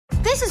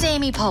This is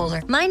Amy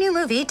Poehler. My new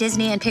movie,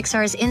 Disney and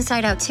Pixar's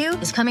Inside Out 2,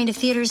 is coming to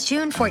theaters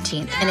June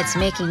 14th, and it's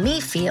making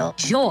me feel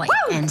joy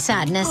and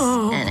sadness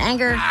and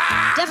anger,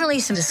 definitely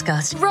some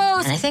disgust, and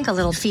I think a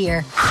little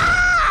fear.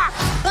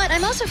 But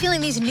I'm also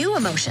feeling these new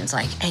emotions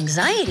like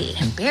anxiety,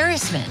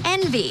 embarrassment,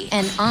 envy,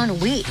 and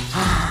ennui.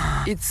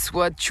 It's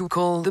what you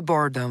call the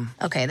boredom.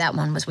 Okay, that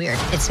one was weird.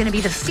 It's gonna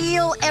be the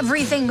feel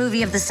everything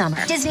movie of the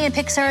summer. Disney and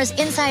Pixar's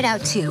Inside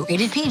Out 2,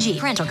 rated PG.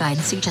 Parental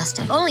guidance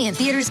suggested. Only in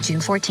theaters June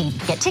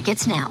 14th. Get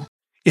tickets now.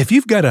 If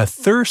you've got a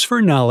thirst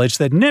for knowledge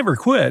that never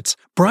quits,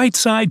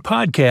 Brightside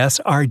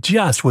Podcasts are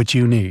just what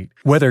you need.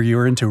 Whether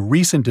you're into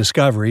recent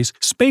discoveries,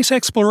 space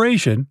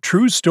exploration,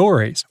 true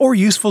stories, or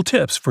useful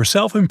tips for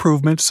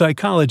self-improvement,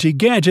 psychology,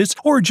 gadgets,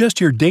 or just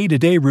your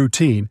day-to-day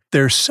routine,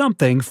 there's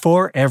something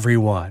for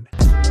everyone.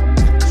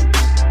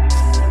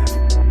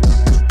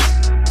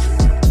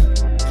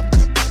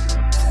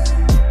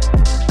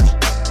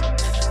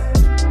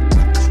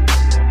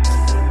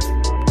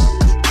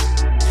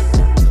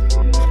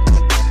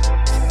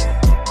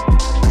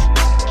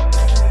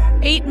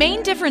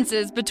 Main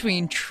differences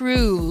between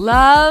true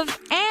love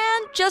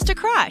and just a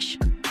crush.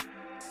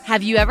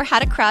 Have you ever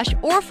had a crush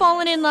or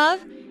fallen in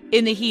love?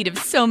 In the heat of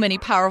so many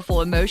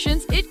powerful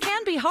emotions, it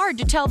can be hard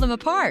to tell them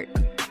apart.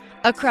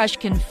 A crush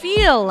can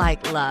feel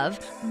like love,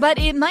 but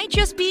it might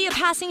just be a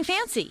passing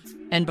fancy.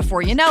 And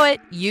before you know it,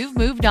 you've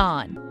moved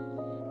on.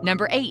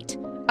 Number 8.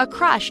 A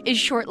crush is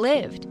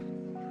short-lived.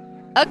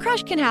 A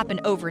crush can happen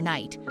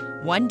overnight.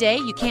 One day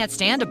you can't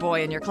stand a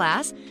boy in your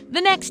class. The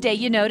next day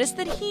you notice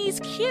that he's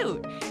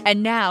cute,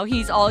 and now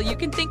he's all you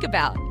can think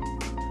about.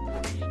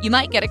 You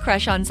might get a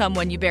crush on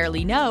someone you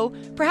barely know,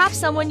 perhaps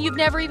someone you've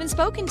never even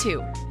spoken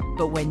to.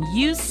 But when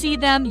you see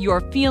them,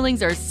 your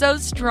feelings are so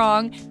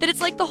strong that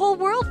it's like the whole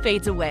world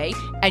fades away,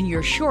 and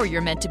you're sure you're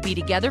meant to be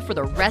together for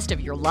the rest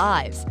of your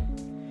lives.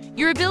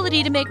 Your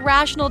ability to make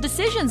rational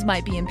decisions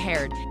might be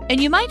impaired,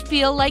 and you might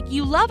feel like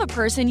you love a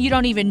person you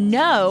don't even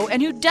know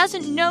and who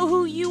doesn't know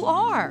who you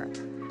are.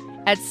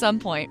 At some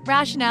point,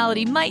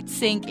 rationality might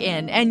sink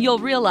in, and you'll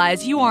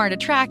realize you aren't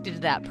attracted to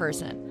that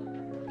person.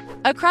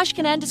 A crush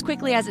can end as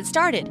quickly as it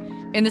started.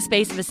 In the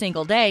space of a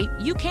single day,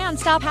 you can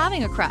stop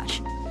having a crush.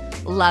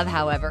 Love,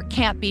 however,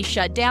 can't be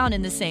shut down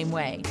in the same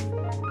way.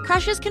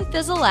 Crushes can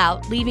fizzle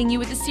out, leaving you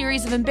with a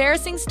series of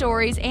embarrassing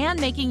stories and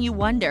making you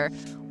wonder,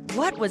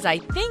 what was I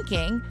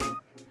thinking?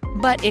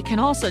 But it can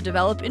also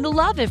develop into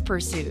love if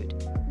pursued.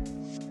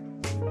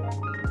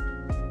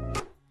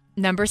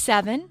 Number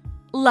 7.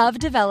 Love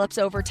develops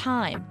over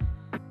time.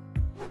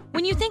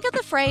 When you think of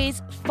the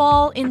phrase,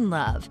 fall in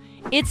love,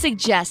 it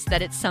suggests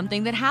that it's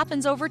something that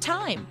happens over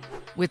time.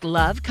 With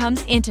love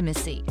comes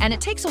intimacy, and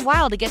it takes a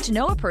while to get to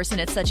know a person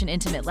at such an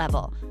intimate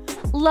level.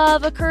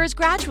 Love occurs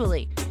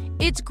gradually.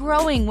 It's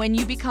growing when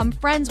you become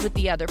friends with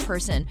the other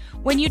person,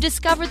 when you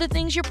discover the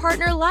things your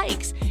partner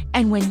likes,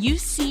 and when you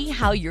see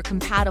how you're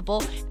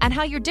compatible and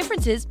how your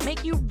differences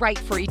make you right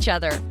for each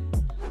other.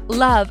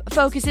 Love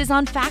focuses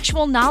on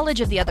factual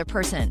knowledge of the other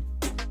person.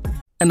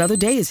 Another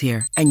day is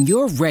here, and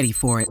you're ready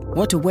for it.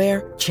 What to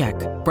wear? Check.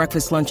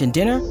 Breakfast, lunch, and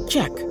dinner?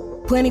 Check.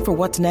 Planning for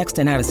what's next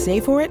and how to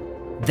save for it?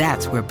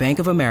 That's where Bank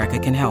of America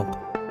can help.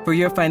 For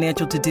your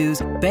financial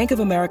to-dos, Bank of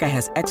America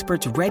has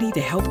experts ready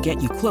to help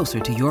get you closer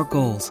to your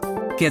goals.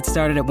 Get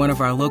started at one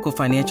of our local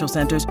financial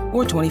centers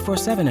or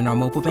 24/7 in our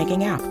mobile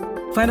banking app.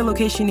 Find a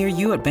location near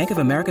you at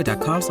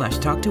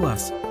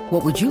bankofamerica.com/talktous.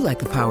 What would you like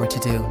the power to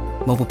do?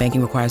 Mobile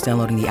banking requires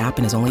downloading the app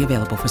and is only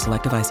available for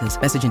select devices.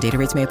 Message and data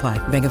rates may apply.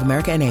 Bank of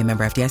America N.A.,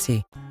 member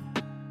FDIC.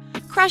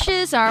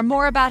 Crushes are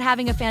more about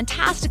having a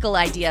fantastical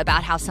idea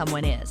about how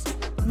someone is.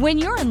 When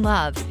you're in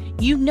love,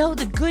 you know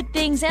the good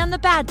things and the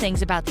bad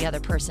things about the other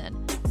person.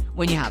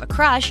 When you have a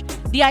crush,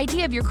 the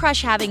idea of your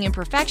crush having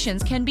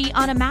imperfections can be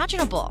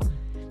unimaginable.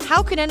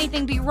 How could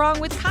anything be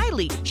wrong with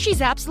Kylie?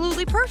 She's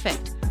absolutely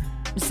perfect.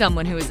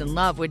 Someone who is in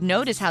love would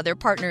notice how their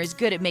partner is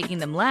good at making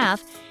them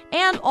laugh,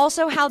 and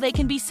also how they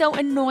can be so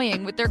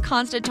annoying with their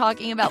constant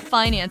talking about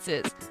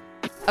finances.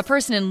 A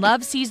person in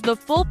love sees the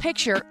full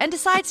picture and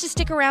decides to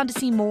stick around to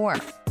see more.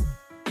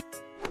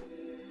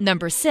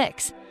 Number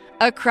 6.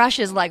 A crush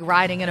is like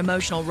riding an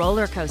emotional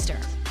roller coaster.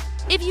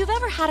 If you've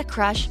ever had a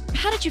crush,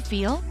 how did you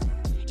feel?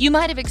 You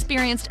might have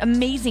experienced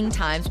amazing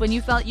times when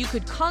you felt you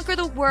could conquer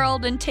the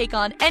world and take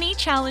on any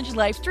challenge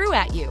life threw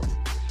at you.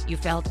 You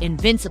felt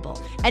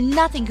invincible, and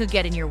nothing could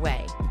get in your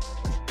way.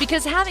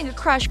 Because having a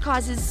crush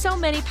causes so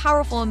many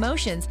powerful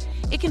emotions,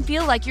 it can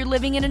feel like you're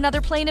living in another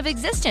plane of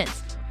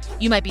existence.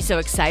 You might be so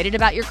excited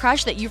about your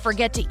crush that you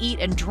forget to eat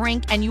and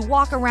drink, and you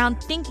walk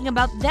around thinking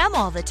about them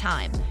all the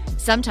time,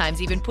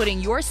 sometimes even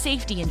putting your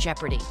safety in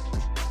jeopardy.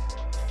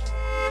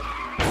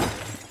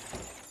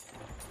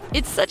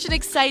 It's such an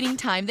exciting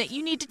time that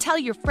you need to tell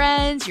your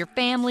friends, your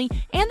family,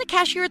 and the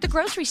cashier at the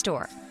grocery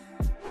store.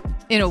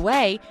 In a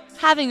way,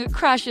 having a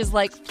crush is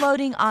like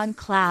floating on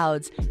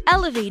clouds,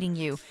 elevating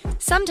you,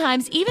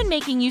 sometimes even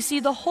making you see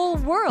the whole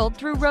world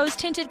through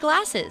rose-tinted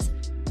glasses.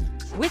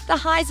 With the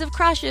highs of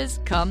crushes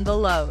come the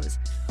lows.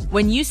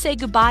 When you say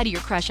goodbye to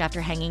your crush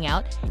after hanging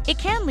out, it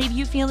can leave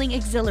you feeling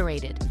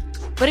exhilarated.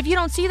 But if you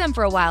don't see them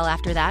for a while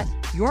after that,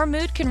 your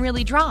mood can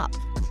really drop.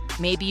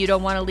 Maybe you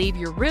don't want to leave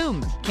your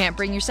room, can't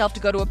bring yourself to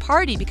go to a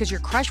party because your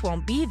crush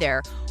won't be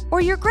there,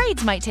 or your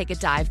grades might take a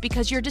dive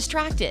because you're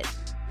distracted.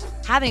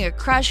 Having a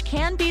crush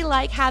can be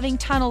like having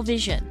tunnel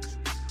vision.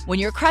 When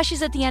your crush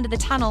is at the end of the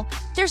tunnel,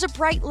 there's a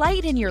bright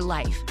light in your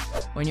life.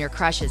 When your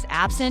crush is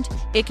absent,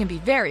 it can be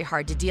very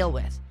hard to deal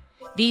with.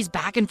 These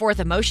back and forth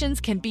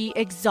emotions can be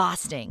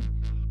exhausting.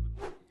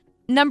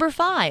 Number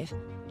 5,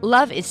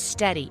 love is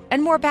steady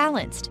and more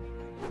balanced.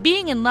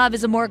 Being in love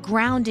is a more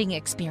grounding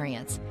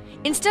experience.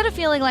 Instead of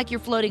feeling like you're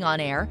floating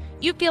on air,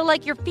 you feel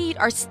like your feet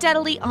are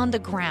steadily on the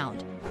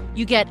ground.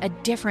 You get a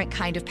different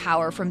kind of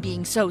power from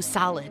being so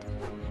solid.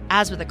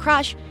 As with a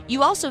crush,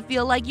 you also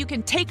feel like you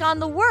can take on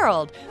the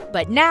world,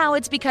 but now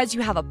it's because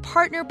you have a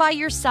partner by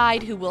your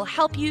side who will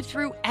help you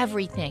through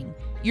everything.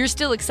 You're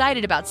still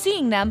excited about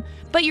seeing them,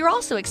 but you're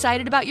also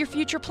excited about your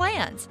future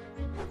plans.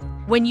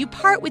 When you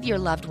part with your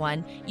loved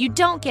one, you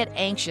don't get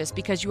anxious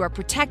because you are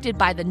protected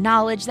by the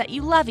knowledge that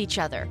you love each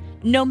other,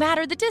 no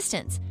matter the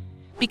distance.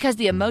 Because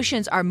the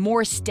emotions are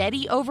more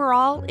steady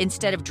overall,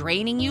 instead of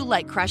draining you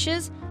like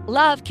crushes,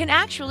 love can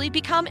actually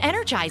become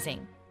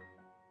energizing.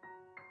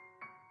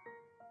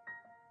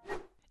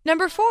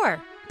 Number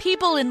 4,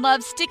 people in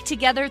love stick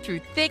together through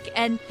thick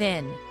and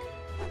thin.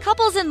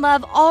 Couples in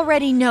love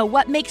already know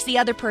what makes the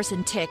other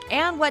person tick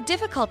and what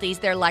difficulties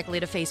they're likely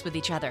to face with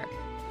each other.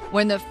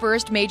 When the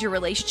first major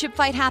relationship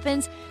fight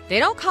happens, they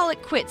don't call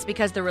it quits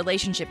because the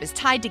relationship is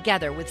tied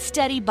together with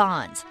steady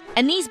bonds.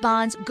 And these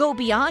bonds go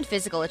beyond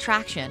physical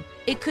attraction.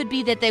 It could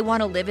be that they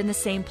want to live in the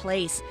same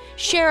place,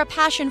 share a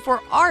passion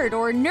for art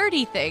or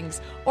nerdy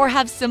things, or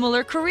have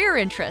similar career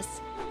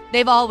interests.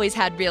 They've always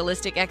had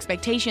realistic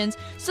expectations,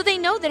 so they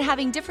know that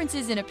having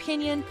differences in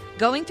opinion,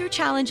 going through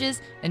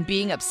challenges, and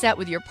being upset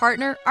with your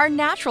partner are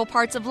natural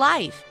parts of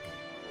life.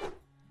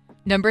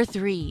 Number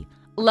 3,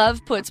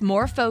 love puts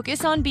more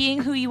focus on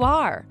being who you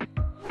are.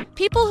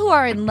 People who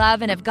are in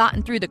love and have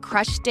gotten through the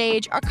crush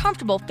stage are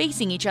comfortable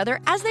facing each other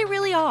as they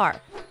really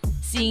are.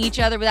 Seeing each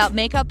other without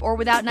makeup or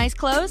without nice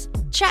clothes?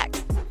 Check.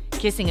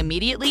 Kissing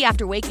immediately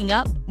after waking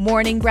up,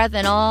 morning breath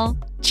and all?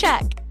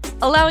 Check.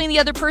 Allowing the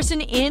other person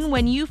in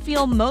when you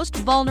feel most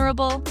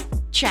vulnerable?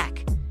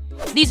 Check.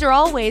 These are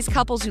all ways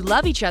couples who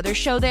love each other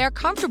show they are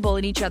comfortable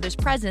in each other's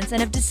presence and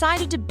have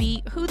decided to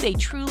be who they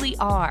truly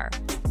are.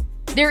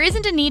 There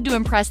isn't a need to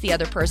impress the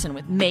other person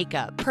with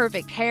makeup,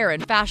 perfect hair,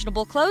 and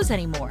fashionable clothes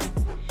anymore.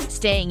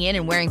 Staying in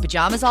and wearing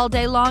pajamas all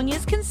day long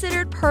is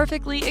considered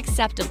perfectly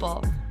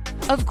acceptable.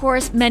 Of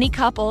course, many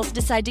couples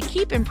decide to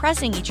keep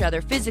impressing each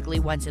other physically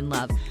once in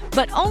love,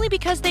 but only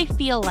because they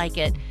feel like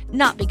it,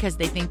 not because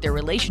they think their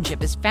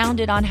relationship is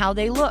founded on how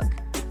they look.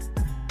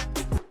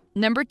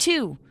 Number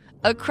 2,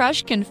 a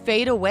crush can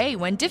fade away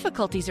when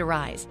difficulties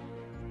arise.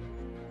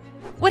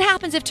 What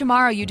happens if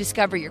tomorrow you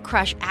discover your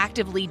crush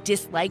actively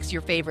dislikes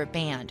your favorite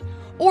band?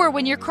 Or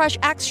when your crush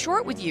acts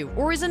short with you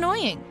or is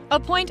annoying? A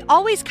point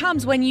always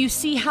comes when you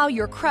see how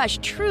your crush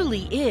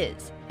truly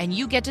is, and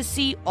you get to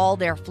see all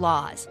their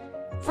flaws.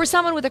 For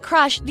someone with a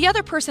crush, the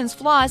other person's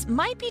flaws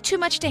might be too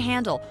much to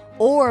handle,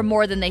 or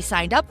more than they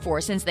signed up for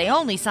since they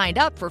only signed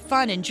up for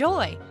fun and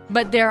joy.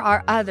 But there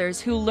are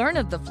others who learn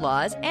of the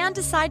flaws and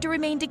decide to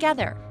remain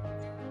together.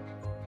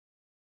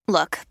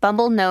 Look,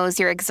 Bumble knows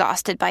you're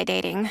exhausted by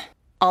dating.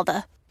 All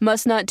the,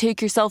 must not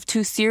take yourself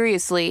too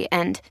seriously,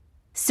 and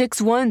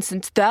 6'1"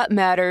 since that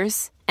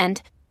matters, and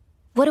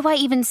what do I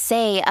even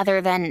say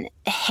other than,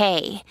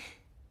 hey?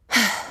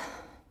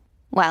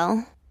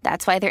 Well,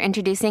 that's why they're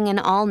introducing an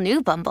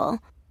all-new Bumble,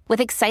 with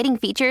exciting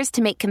features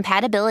to make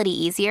compatibility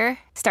easier,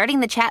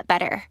 starting the chat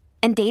better,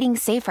 and dating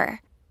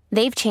safer.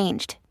 They've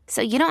changed,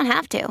 so you don't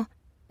have to.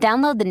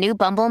 Download the new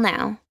Bumble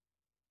now.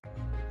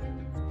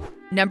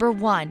 Number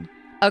 1,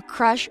 a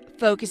crush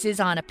focuses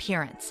on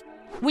appearance.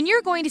 When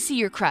you're going to see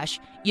your crush,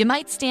 you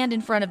might stand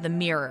in front of the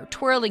mirror,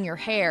 twirling your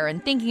hair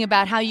and thinking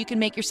about how you can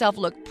make yourself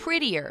look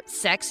prettier,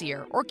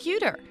 sexier, or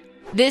cuter.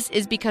 This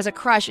is because a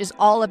crush is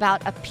all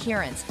about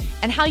appearance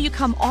and how you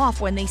come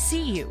off when they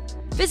see you.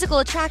 Physical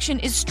attraction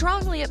is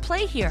strongly at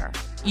play here.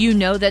 You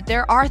know that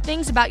there are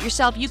things about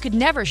yourself you could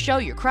never show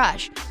your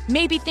crush.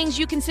 Maybe things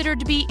you consider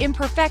to be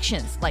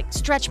imperfections, like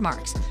stretch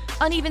marks,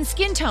 uneven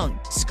skin tone,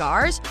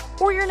 scars,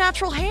 or your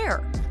natural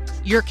hair.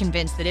 You're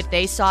convinced that if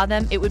they saw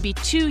them, it would be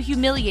too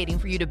humiliating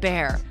for you to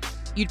bear.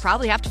 You'd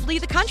probably have to flee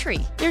the country.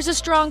 There's a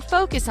strong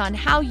focus on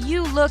how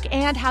you look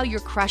and how your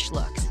crush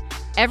looks.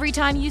 Every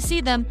time you see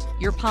them,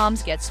 your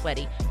palms get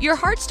sweaty, your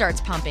heart starts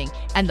pumping,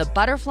 and the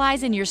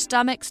butterflies in your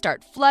stomach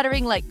start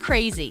fluttering like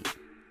crazy.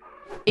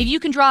 If you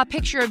can draw a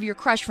picture of your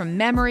crush from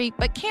memory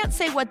but can't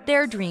say what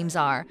their dreams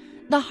are,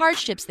 the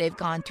hardships they've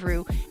gone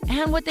through,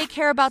 and what they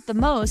care about the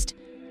most,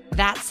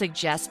 that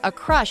suggests a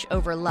crush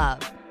over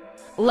love.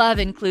 Love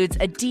includes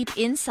a deep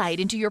insight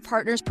into your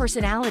partner's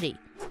personality.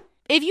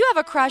 If you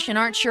have a crush and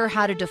aren't sure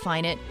how to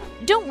define it,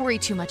 don't worry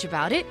too much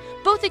about it.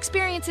 Both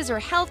experiences are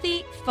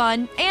healthy,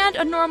 fun, and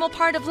a normal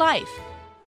part of life.